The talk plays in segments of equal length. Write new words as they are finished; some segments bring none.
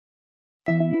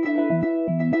Remember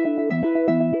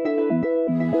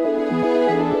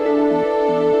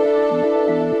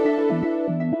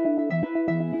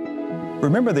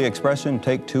the expression,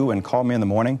 take two and call me in the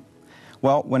morning?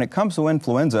 Well, when it comes to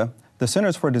influenza, the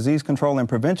Centers for Disease Control and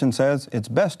Prevention says it's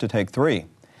best to take three.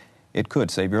 It could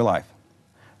save your life.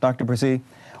 Dr. Bresee,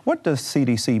 what does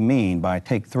CDC mean by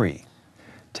take three?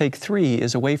 Take three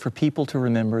is a way for people to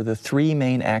remember the three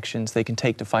main actions they can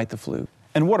take to fight the flu.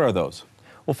 And what are those?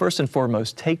 Well, first and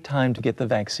foremost, take time to get the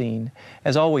vaccine.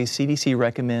 As always, CDC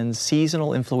recommends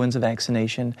seasonal influenza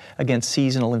vaccination against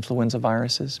seasonal influenza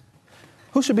viruses.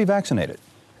 Who should be vaccinated?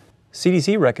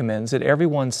 CDC recommends that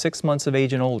everyone 6 months of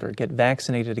age and older get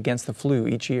vaccinated against the flu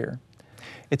each year.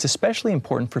 It's especially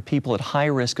important for people at high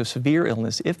risk of severe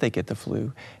illness if they get the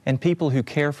flu, and people who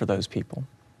care for those people.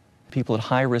 People at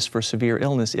high risk for severe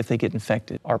illness if they get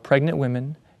infected are pregnant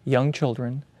women, young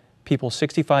children, people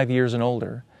 65 years and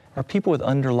older, or people with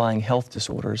underlying health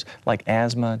disorders like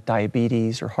asthma,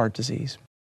 diabetes, or heart disease.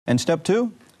 And step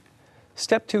two?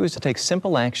 Step two is to take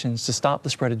simple actions to stop the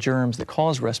spread of germs that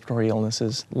cause respiratory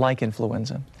illnesses like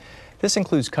influenza. This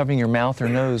includes covering your mouth or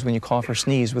nose when you cough or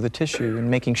sneeze with a tissue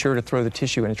and making sure to throw the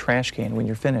tissue in a trash can when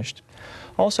you're finished.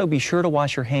 Also, be sure to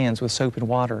wash your hands with soap and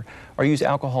water or use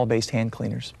alcohol-based hand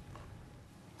cleaners.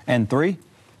 And three?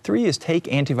 Three is take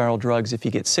antiviral drugs if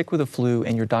you get sick with the flu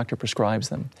and your doctor prescribes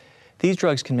them. These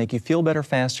drugs can make you feel better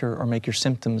faster or make your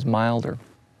symptoms milder.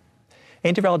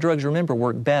 Antiviral drugs, remember,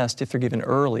 work best if they're given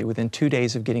early, within 2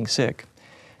 days of getting sick.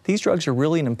 These drugs are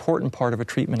really an important part of a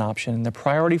treatment option, and the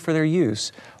priority for their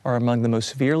use are among the most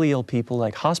severely ill people,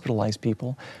 like hospitalized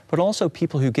people, but also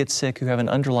people who get sick who have an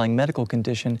underlying medical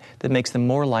condition that makes them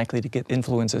more likely to get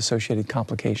influenza-associated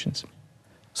complications.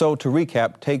 So to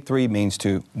recap, take three means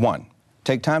to, 1,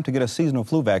 take time to get a seasonal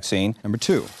flu vaccine. Number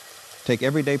 2, take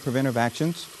everyday preventive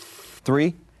actions.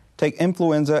 3, take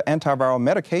influenza antiviral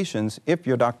medications if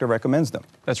your doctor recommends them.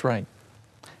 That's right.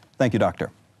 Thank you,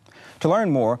 doctor. To learn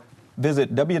more,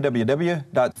 visit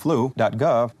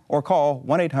www.flu.gov or call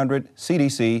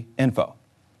 1-800-CDC-INFO.